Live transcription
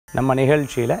நம்ம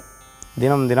நிகழ்ச்சியில்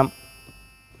தினம் தினம்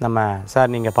நம்ம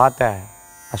சார் நீங்கள் பார்த்த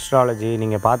அஸ்ட்ராலஜி,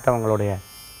 நீங்கள் பார்த்தவங்களுடைய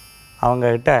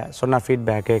அவங்கக்கிட்ட சொன்ன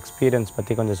ஃபீட்பேக்கு, எக்ஸ்பீரியன்ஸ்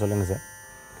பற்றி கொஞ்சம் சொல்லுங்கள் சார்.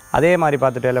 அதே மாதிரி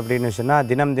பார்த்துட்டேன் அப்படின்னு சொன்னால்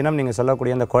தினம் தினம் நீங்கள்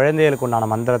சொல்லக்கூடிய அந்த குழந்தைகளுக்கு உண்டான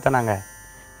மந்திரத்தை நாங்கள்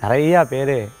நிறையா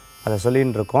பேர் அதை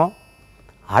சொல்லின்னு இருக்கோம்.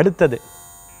 அடுத்தது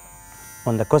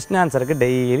அந்த கொஸ்டின் ஆன்சருக்கு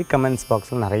டெய்லி கமெண்ட்ஸ்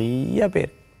பாக்ஸில் நிறைய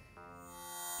பேர்,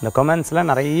 இந்த கமெண்ட்ஸில்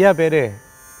நிறையா பேர்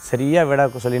சரியாக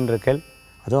விட சொல்லின்னு இருக்கேன்.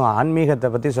 அதுவும் ஆன்மீகத்தை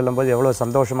பற்றி சொல்லும்போது எவ்வளோ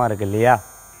சந்தோஷமாக இருக்குது இல்லையா?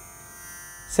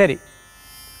 சரி,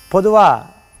 பொதுவாக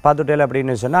பார்த்துட்டேன்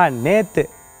அப்படின்னு சொன்னால் நேற்று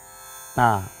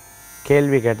நான்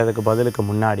கேள்வி கேட்டதுக்கு பதிலுக்கு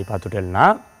முன்னாடி பார்த்துட்டேன்னா,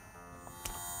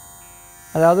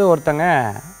 அதாவது ஒருத்தங்க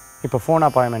இப்போ ஃபோன்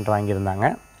அப்பாயின்மெண்ட் வாங்கியிருந்தாங்க.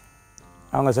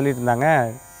 அவங்க சொல்லிட்டு இருந்தாங்க,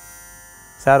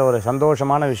 சார் ஒரு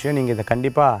சந்தோஷமான விஷயம், நீங்கள் இதை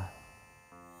கண்டிப்பாக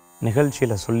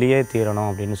நிகழ்ச்சியில் சொல்லியே தீரணும்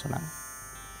அப்படின்னு சொன்னாங்க.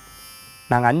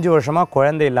 நாங்கள் 5 வருஷமாக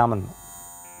குழந்தை இல்லாமல் இருந்தோம்.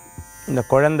 இந்த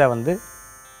குழந்தை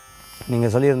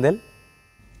நீங்கள் சொல்லியிருந்தேன்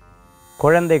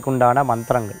குழந்தைக்குண்டான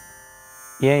மந்திரங்கள்.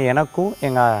 ஏன் எனக்கும்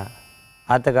எங்கள்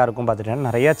ஆத்துக்காருக்கும் பார்த்துட்டேன்னா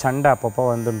நிறைய சண்டை அப்பப்போ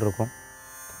வந்துட்டுருக்கும்.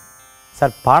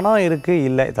 சார் பணம் இருக்குது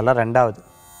இல்லை, இதெல்லாம் ரெண்டாவது.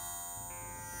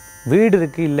 வீடு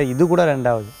இருக்குது இல்லை, இது கூட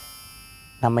ரெண்டாவது.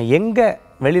 நம்ம எங்கே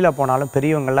வெளியில் போனாலும்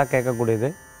பெரியவங்கள்லாம் கேட்கக்கூடியது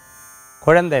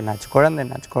குழந்தை என்னாச்சு, குழந்தை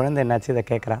என்னாச்சு, குழந்தை என்னாச்சு, இதை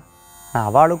கேட்குறா. ஆனால்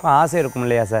அவளுக்கும் ஆசை இருக்கும்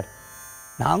இல்லையா சார்?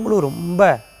 நாங்களும் ரொம்ப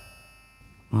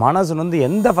மனசு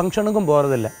எந்த ஃபங்க்ஷனுக்கும்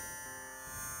போகிறதில்ல.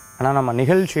 ஆனால் நம்ம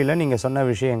நிகழ்ச்சியில் நீங்கள் சொன்ன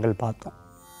விஷயங்கள் பார்த்தோம்.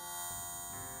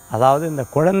 அதாவது இந்த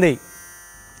குழந்தை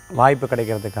வாய்ப்பு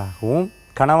கிடைக்கிறதுக்காகவும்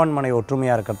கணவன் மனை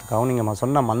ஒற்றுமையாக இருக்கிறதுக்காகவும் நீங்கள்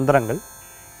சொன்ன மந்திரங்கள்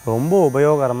ரொம்ப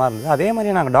உபயோகரமாக இருந்தது. அதே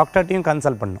மாதிரி நாங்கள் டாக்டர்கிட்டையும்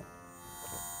கன்சல்ட் பண்ணோம்.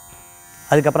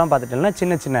 அதுக்கப்புறம் பார்த்துட்டோம்னா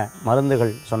சின்ன சின்ன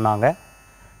மருந்துகள் சொன்னாங்க.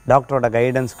 டாக்டரோட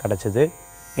கைடன்ஸ் கிடச்சிது.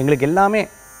 எங்களுக்கு எல்லாமே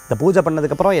இந்த பூஜை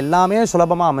பண்ணதுக்கப்புறம் எல்லாமே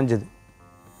சுலபமாக அமைஞ்சுது.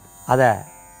 அதை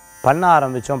பண்ண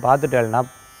ஆரம்பித்தோம். பார்த்துட்டேன்னா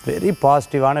வெரி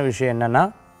பாசிட்டிவான விஷயம் என்னென்னா,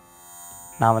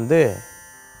 நான்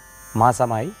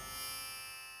மாசமாய்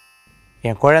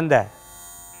என் குழந்தை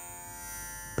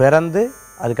பிறந்து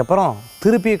அதுக்கப்புறம்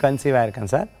திருப்பி கன்சீவ்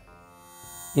ஆகிருக்கேன் சார்.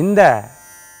 இந்த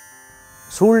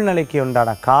சூழ்நிலைக்கு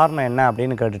உண்டான காரணம் என்ன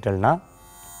அப்படின்னு கேட்டுட்டேன்னா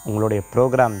உங்களுடைய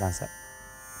ப்ரோக்ராம் தான் சார்.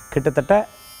 கிட்டத்தட்ட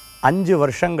 5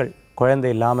 வருஷங்கள்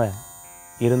குழந்தை இல்லாமல்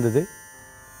இருந்தது.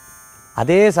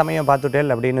 அதே சமயம்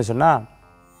பார்த்துட்டேன் அப்படின்னு சொன்னால்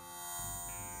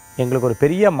எங்களுக்கு ஒரு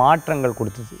பெரிய மாற்றங்கள்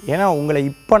கொடுத்தது. ஏன்னா உங்களை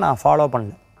இப்போ நான் ஃபாலோ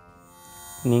பண்ணல.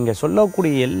 நீங்கள்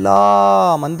சொல்லக்கூடிய எல்லா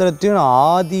மந்திரத்தையும்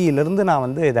ஆதியிலிருந்து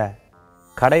நான் இதை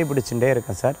கடைபிடிச்சுட்டே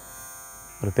இருக்கேன் சார்.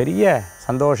 ஒரு பெரிய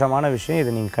சந்தோஷமான விஷயம்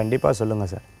இது. நீங்கள் கண்டிப்பாக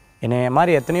சொல்லுங்கள் சார். என்னைய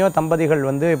மாதிரி எத்தனையோ தம்பதிகள்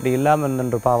இப்படி இல்லாமல்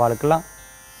இருந்துருப்பா, அவளுக்கெல்லாம்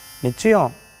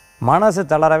நிச்சயம் மனசு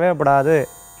தளரவே கூடாது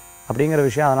அப்படிங்கிற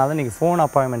விஷயம். அதனால தான் நீங்கள் ஃபோன்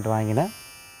அப்பாயின்மெண்ட் வாங்கினேன்.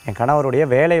 என் கணவருடைய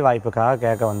வேலை வாய்ப்புக்காக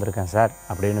கேட்க வந்திருக்கேன் சார்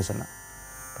அப்படின்னு சொன்னேன்.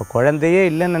 இப்போ குழந்தையே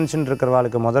இல்லைன்னு நினச்சிட்டு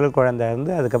இருக்கிறவாளுக்கு முதல் குழந்தை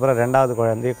அதுக்கப்புறம் 2வது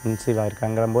குழந்தைய கன்சீவ்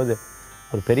ஆகிருக்காங்கிற போது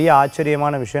ஒரு பெரிய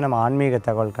ஆச்சரியமான விஷயம். நம்ம ஆன்மீக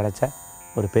தகவல் கிடைச்ச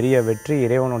ஒரு பெரிய வெற்றி,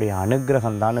 இறைவனுடைய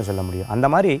அனுகிரகம் தான்னு சொல்ல முடியும். அந்த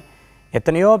மாதிரி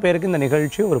எத்தனையோ பேருக்கு இந்த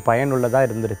நிகழ்ச்சி ஒரு பயனுள்ளதாக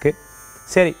இருந்திருக்கு.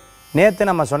 சரி, நேற்று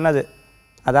நம்ம சொன்னது,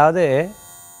 அதாவது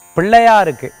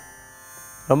பிள்ளையாருக்கு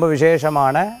ரொம்ப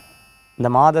விசேஷமான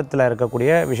இந்த மாதத்தில்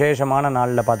இருக்கக்கூடிய விசேஷமான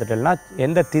நாளில் பார்த்துட்டேன்னா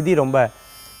எந்த திதி ரொம்ப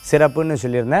சிறப்புன்னு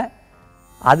சொல்லியிருந்தேன்.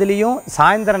 அதுலேயும்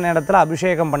சாயந்தர நேரத்தில்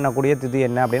அபிஷேகம் பண்ணக்கூடிய திதி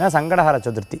என்ன அப்படின்னா சங்கடஹர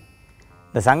சதுர்த்தி.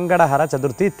 இந்த சங்கடஹர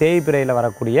சதுர்த்தி தேய்பிரையில்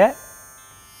வரக்கூடிய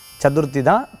சதுர்த்தி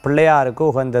தான் பிள்ளையாருக்கு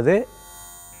உகந்தது.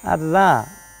 அதுதான்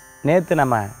நேற்று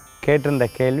நம்ம கேட்டிருந்த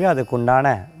கேள்வி, அதுக்கு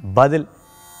உண்டான பதில்.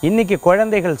 இன்றைக்கி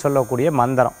குழந்தைகள் சொல்லக்கூடிய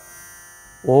மந்திரம்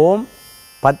ஓம்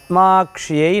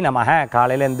பத்மாக்ஷியை நமக.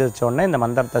 காலையில் எழுந்திரிச்சோடனே இந்த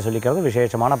மந்திரத்தை சொல்லிக்கிறது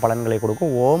விசேஷமான பலன்களை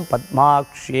கொடுக்கும். ஓம்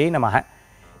பத்மாக்ஷியை நமக.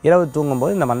 இரவு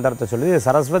தூங்கும்போது இந்த மந்திரத்தை சொல்லி, இது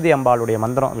சரஸ்வதி அம்பாளுடைய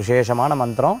மந்திரம், விசேஷமான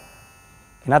மந்திரம்.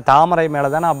 ஏன்னா தாமரை மேலே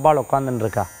தானே அம்பாள் உட்காந்துன்னு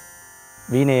இருக்கா,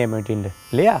 வீணையை மீட்டின்ட்டு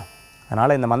இல்லையா?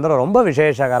 அதனால் இந்த மந்திரம் ரொம்ப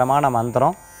விசேஷகரமான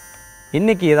மந்திரம்.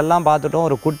 இன்றைக்கி இதெல்லாம் பார்த்துட்டோம்.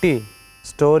 ஒரு குட்டி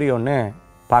ஸ்டோரி ஒன்று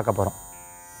பார்க்க போகிறோம்.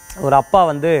 ஒரு அப்பா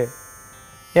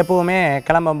எப்போவுமே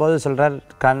கிளம்பும்போது சொல்கிறார்,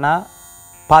 கண்ணா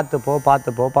பார்த்துப்போ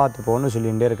பார்த்துப்போ பார்த்துப்போன்னு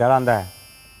சொல்லிகிட்டே இருக்கார். அந்த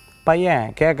பையன்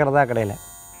கேட்குறதா கிடையாது.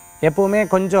 எப்போவுமே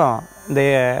கொஞ்சம் இந்த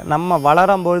நம்ம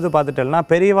வளரும்பொழுது பார்த்துட்டோம்னா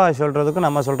பெரியவா சொல்கிறதுக்கும்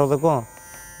நம்ம சொல்கிறதுக்கும்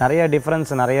நிறையா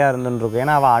டிஃப்ரென்ஸ் நிறையா இருந்துருக்கும்.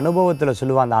 ஏன்னா அவள் அனுபவத்தில்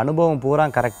சொல்லுவாள், அந்த அனுபவம் பூரா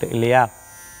கரெக்டு இல்லையா?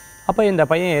 அப்போ இந்த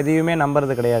பையன் எதையுமே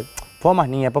நம்புறது கிடையாது. போமா,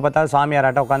 நீ எப்போ பார்த்தாலும்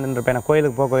சாமியாராட்ட உட்காந்துட்டு இருப்பேன்,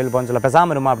 கோயிலுக்கு கோயிலுக்கு போன்னு சொல்ல,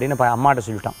 பேசாமல் இருமா அப்படின்னு அம்மாட்ட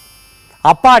சொல்லிட்டான்.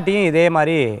 அப்பாட்டையும் இதே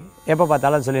மாதிரி எப்போ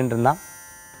பார்த்தாலும் சொல்லிகிட்டு இருந்தான்.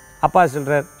 அப்பா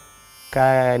சொல்கிறார்,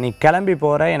 நீ கிளம்பி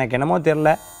போகிற, எனக்கு என்னமோ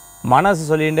தெரில, மனசு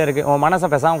சொல்லிகிட்டே இருக்குது, உன் மனசை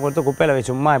பேசாமல் கொடுத்து குப்பையில்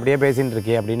வச்சு சும்மா இப்படியே பேசிகிட்டு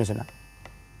இருக்கே அப்படின்னு சொன்னான்.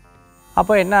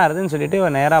 அப்போ என்ன ஆகுதுன்னு சொல்லிவிட்டு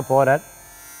இவன் நேராக போகிறார்.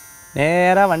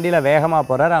 நேராக வண்டியில் வேகமாக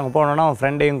போகிறார். அங்கே போனோன்னா அவன்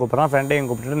ஃப்ரெண்டையும் கூப்பிட்றான். ஃப்ரெண்டையும்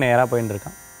கூப்பிட்டுட்டு நேராக போயின்னு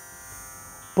இருக்கான்.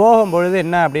 போகும்பொழுது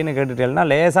என்ன அப்படின்னு கேட்டுட்டேன்னா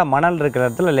லேசாக மணல் இருக்கிற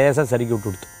இடத்துல லேசாக சறுக்கி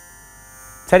விட்டு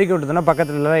சறுக்கி விட்டுதுன்னா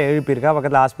பக்கத்துல எழுப்பியிருக்கா,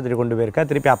 பக்கத்தில் ஆஸ்பத்திரி கொண்டு போயிருக்கா,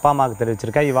 திருப்பி அப்பா அம்மாவுக்கு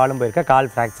தெரிவிச்சிருக்கா, இவாளும் போயிருக்கா, கால்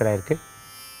ஃப்ராக்சர் ஆகிருக்கு.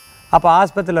 அப்போ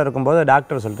ஆஸ்பத்திரியில் இருக்கும்போது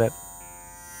டாக்டர் சொல்கிறார்,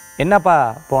 என்னப்பா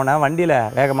போனேன், வண்டியில்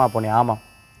வேகமாக போனேன். ஆமாம்.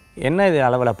 என்ன இது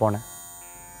அளவில் போனேன்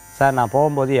சார்? நான்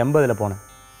போகும்போது 80 போனேன்.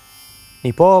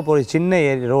 நீ போய் சின்ன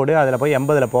ரோடு, அதில் போய்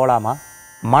 80 போகலாமா?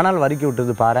 மணல் வறுக்கி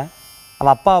விட்டுது பாரு.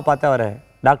 அவள் அப்பாவை பார்த்து அவர்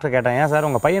டாக்டர் கேட்டான், ஏன் சார்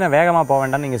உங்கள் பையனை வேகமாக போக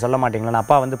வேண்டாம்னு நீங்கள் சொல்ல மாட்டீங்களா? நான்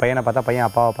அப்பா வந்து பையனை பார்த்தா பையன்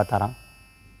அப்பாவை பார்த்தாரான்.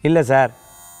 இல்லை சார்,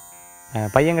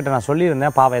 பையன்கிட்ட நான்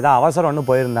சொல்லியிருந்தேன், பாவம் ஏதோ அவசரம்னு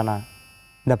போயிருந்தேண்ணா.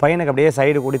 இந்த பையனுக்கு அப்படியே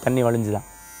சைடு கூடி தண்ணி வழிஞ்சுதான்.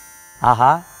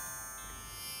 ஆஹா,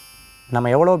 நம்ம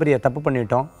எவ்வளோ பெரிய தப்பு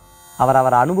பண்ணிட்டோம்.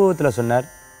 அவர் அனுபவத்தில் சொன்னார்.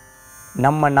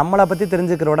 நம்மளை பற்றி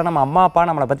தெரிஞ்சுக்கிறத விட நம்ம அம்மா அப்பா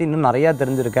நம்மளை பற்றி இன்னும் நிறையா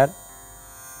தெரிஞ்சிருக்கார்.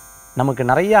 நமக்கு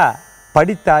நிறையா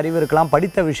படித்த அறிவு இருக்கலாம்,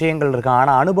 படித்த விஷயங்கள் இருக்கலாம்,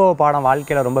 ஆனால் அனுபவ பாடம்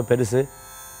வாழ்க்கையில் ரொம்ப பெருசு.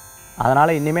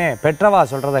 அதனால் இனிமேல் பெற்றவா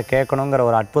சொல்கிறத கேட்கணுங்கிற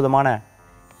ஒரு அற்புதமான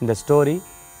இந்த ஸ்டோரி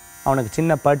அவனுக்கு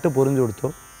சின்ன பட்டு புரிஞ்சு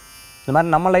கொடுத்தோம். இந்த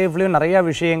மாதிரி நம்ம லைஃப்லேயும் நிறையா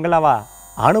விஷயங்கள் அவள்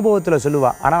அனுபவத்தில்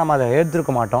சொல்லுவாள், ஆனால் நம்ம அதை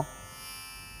எடுத்துருக்க மாட்டோம்.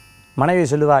 மனைவி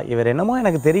சொல்லுவா, இவர் என்னமோ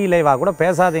எனக்கு தெரியல, இவா கூட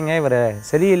பேசாதீங்க, இவர்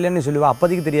சரியில்லைன்னு சொல்லுவா.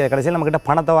 அப்போதைக்கு தெரியாது, கடைசியில் நம்மக்கிட்ட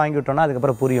பணத்தை வாங்கி விட்டோன்னா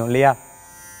அதுக்கப்புறம் புரியும் இல்லையா?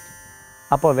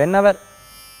 அப்போ வென்னவர்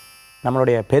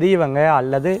நம்மளுடைய பெரியவங்க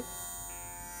அல்லது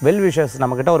வெல்விஷர்ஸ்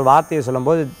நம்மக்கிட்ட ஒரு வார்த்தையை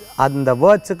சொல்லும்போது அந்த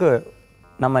வேர்ட்ஸுக்கு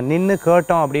நம்ம நின்று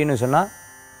கேட்டோம் அப்படின்னு சொன்னால்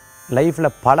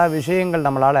லைஃப்பில் பல விஷயங்கள்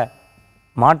நம்மளால்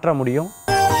மாற்ற முடியும்.